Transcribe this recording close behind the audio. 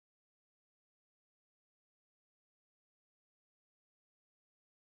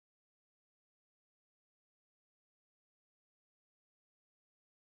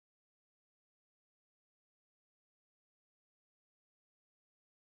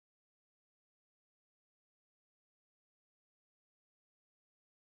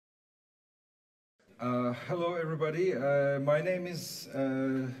Hello everybody, my name is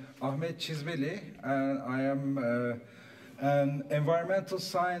Ahmet Çizmeli and I am an environmental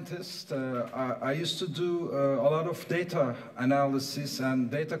scientist. I used to do a lot of data analysis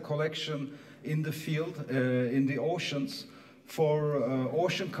and data collection in the field, in the oceans, for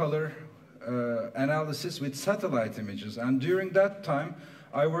ocean color analysis with satellite images. And during that time,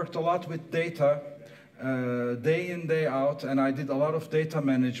 I worked a lot with data day in, day out, and I did a lot of data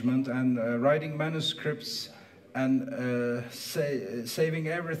management and writing manuscripts and saving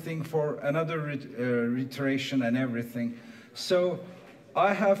everything for another iteration and everything. So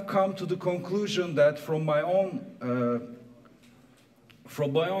I have come to the conclusion that from my own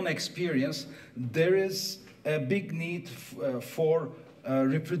experience, there is a big need for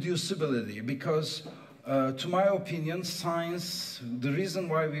reproducibility, because to my opinion, science, the reason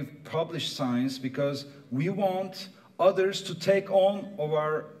why we publish science, because we want others to take on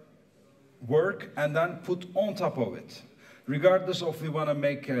our work and then put on top of it. Regardless of we want to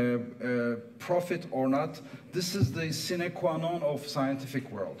make a profit or not, this is the sine qua non of scientific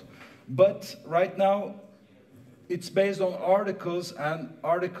world. But right now, it's based on articles, and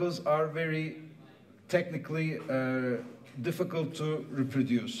articles are very technically difficult to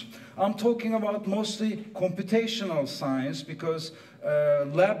reproduce. I'm talking about mostly computational science, because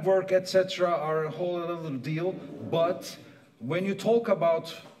lab work, etc., are a whole other deal. But when you talk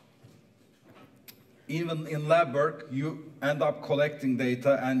about even in lab work, you end up collecting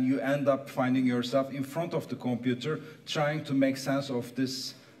data and you end up finding yourself in front of the computer trying to make sense of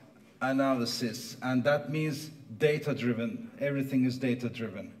this analysis. And that means data-driven. Everything is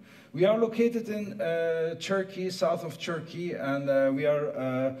data-driven. We are located in Turkey, south of Turkey, and we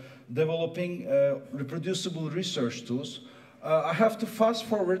are developing reproducible research tools. I have to fast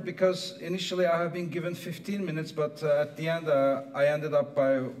forward because initially I have been given 15 minutes, but at the end I ended up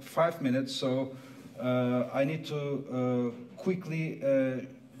by 5 minutes, so I need to quickly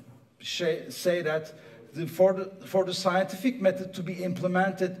say that for the scientific method to be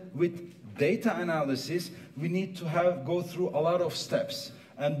implemented with data analysis, we need to go through a lot of steps.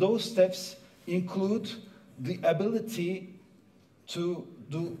 And those steps include the ability to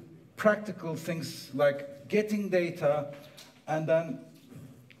do practical things like getting data and then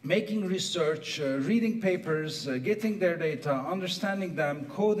making research, reading papers, getting their data, understanding them,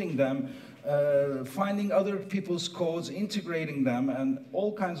 coding them, finding other people's codes, integrating them, and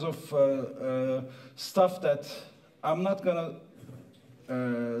all kinds of stuff that I'm not gonna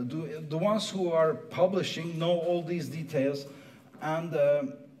do. The ones who are publishing know all these details. And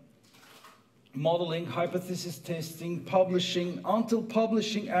modeling, hypothesis testing, publishing, until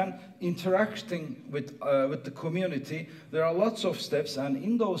publishing and interacting with the community, there are lots of steps, and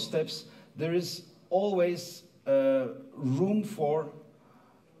in those steps, there is always room for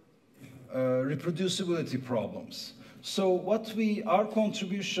reproducibility problems. So our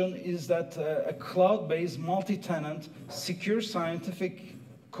contribution is that a cloud-based, multi-tenant, secure scientific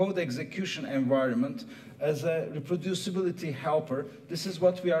code execution environment as a reproducibility helper. This is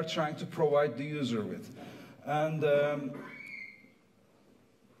what we are trying to provide the user with. And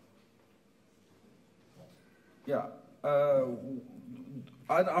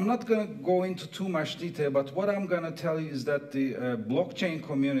I'm not going to go into too much detail, but what I'm going to tell you is that the blockchain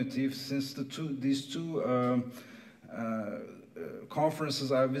community, since these two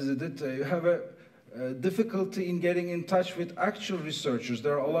conferences I visited, you have a difficulty in getting in touch with actual researchers.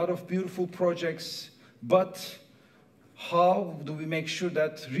 There are a lot of beautiful projects, but how do we make sure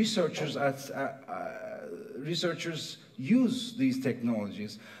that researchers use these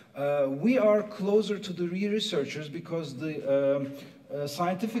technologies? We are closer to the researchers because the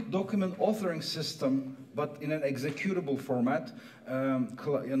scientific document authoring system, but in an executable format,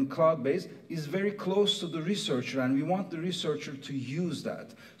 in cloud-based, is very close to the researcher, and we want the researcher to use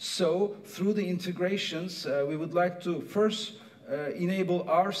that. So through the integrations, we would like to first enable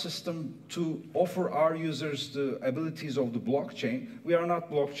our system to offer our users the abilities of the blockchain. We are not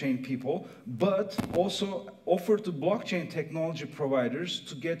blockchain people, but also offer to blockchain technology providers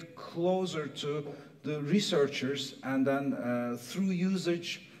to get closer to the researchers, and then through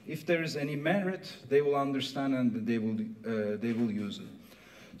usage, if there is any merit, they will understand and they will use it.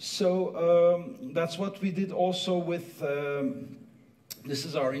 So that's what we did also with this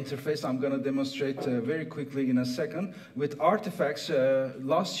is our interface. I'm going to demonstrate very quickly in a second. With ARTiFACTS,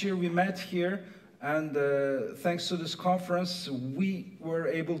 last year we met here, and thanks to this conference, we were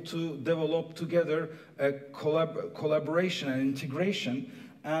able to develop together a collaboration and integration.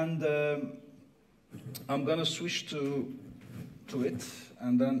 And I'm going to switch to it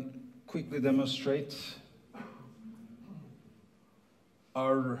and then quickly demonstrate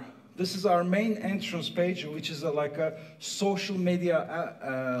This is our main entrance page, which is like a social media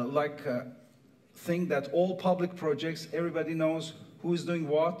thing that all public projects, everybody knows who is doing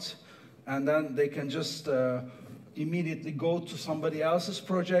what, and then they can just immediately go to somebody else's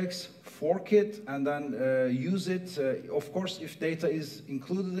projects, fork it, and then use it. Of course, if data is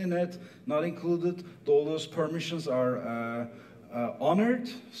included in it, not included, all those permissions are honored.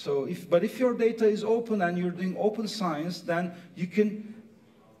 So but if your data is open and you're doing open science, then you can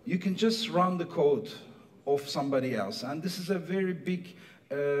just run the code of somebody else. And this is a very big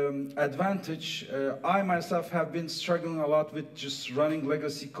advantage. I myself have been struggling a lot with just running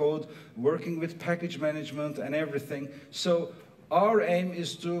legacy code, working with package management and everything. So our aim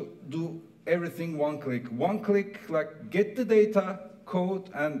is to do everything one click. One click, like get the data, code,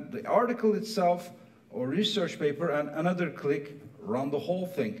 and the article itself, or research paper, and another click, run the whole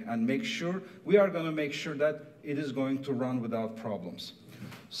thing, and make sure, we are going to make sure that it is going to run without problems.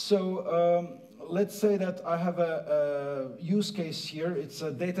 So let's say that I have a use case here. It's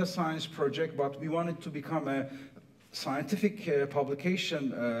a data science project, but we want it to become a scientific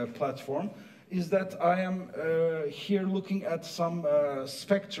publication platform. Is that I am here looking at some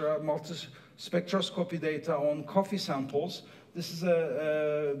multi-spectroscopy data on coffee samples. This is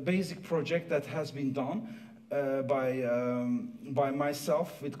a basic project that has been done by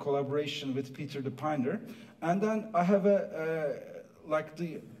myself with collaboration with Peter de Pinder. And then I have like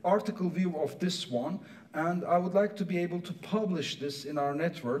the article view of this one, and I would like to be able to publish this in our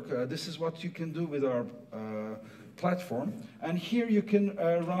network. This is what you can do with our platform. And here you can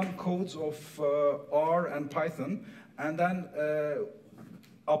run codes of R and Python, and then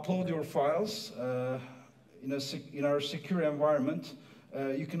upload your files in our secure environment.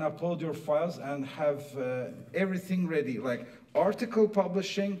 You can upload your files and have everything ready, like article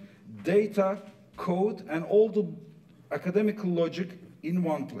publishing, data, code, and all the academic logic in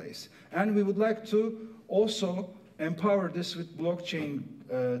one place. And we would like to also empower this with blockchain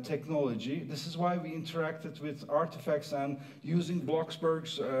technology. This is why we interacted with ARTiFACTS and using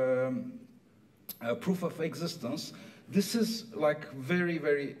Bloxberg's proof of existence. This is like very,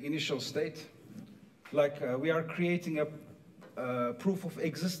 very initial state. Like we are creating a proof of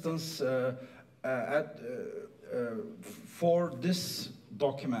existence for this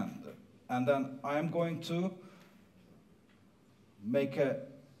document. And then I am going to make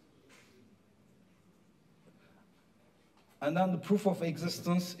and then the proof of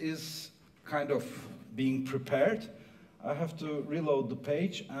existence is kind of being prepared. I have to reload the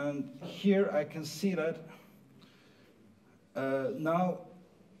page, and here I can see that now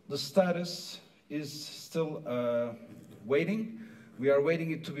the status is still waiting. We are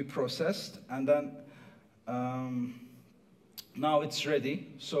waiting it to be processed, and then now it's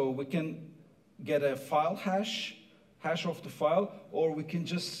ready. So we can get a file hash of the file, or we can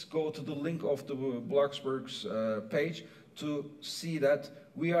just go to the link of the Bloxberg's page to see that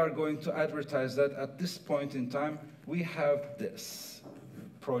we are going to advertise that at this point in time we have this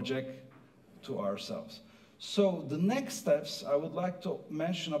project to ourselves. So the next steps, I would like to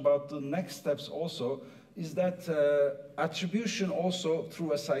mention about the next steps also, is that attribution also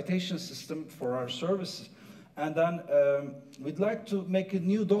through a citation system for our services. And then we'd like to make a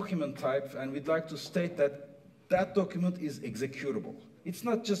new document type, and we'd like to state that that document is executable. It's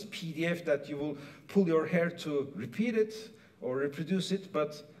not just PDF that you will pull your hair to repeat it or reproduce it,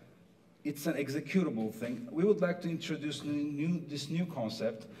 but it's an executable thing. We would like to introduce this new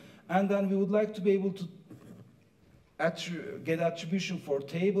concept, and then we would like to be able to get attribution for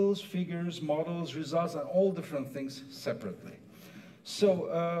tables, figures, models, results, and all different things separately. So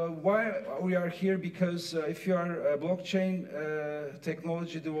why we are here? Because if you are a blockchain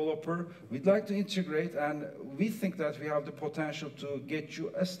technology developer, we'd like to integrate, and we think that we have the potential to get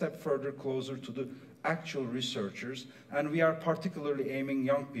you a step further closer to the actual researchers. And we are particularly aiming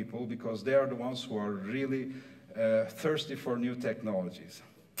young people because they are the ones who are really thirsty for new technologies.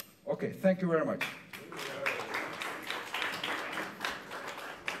 Okay, thank you very much.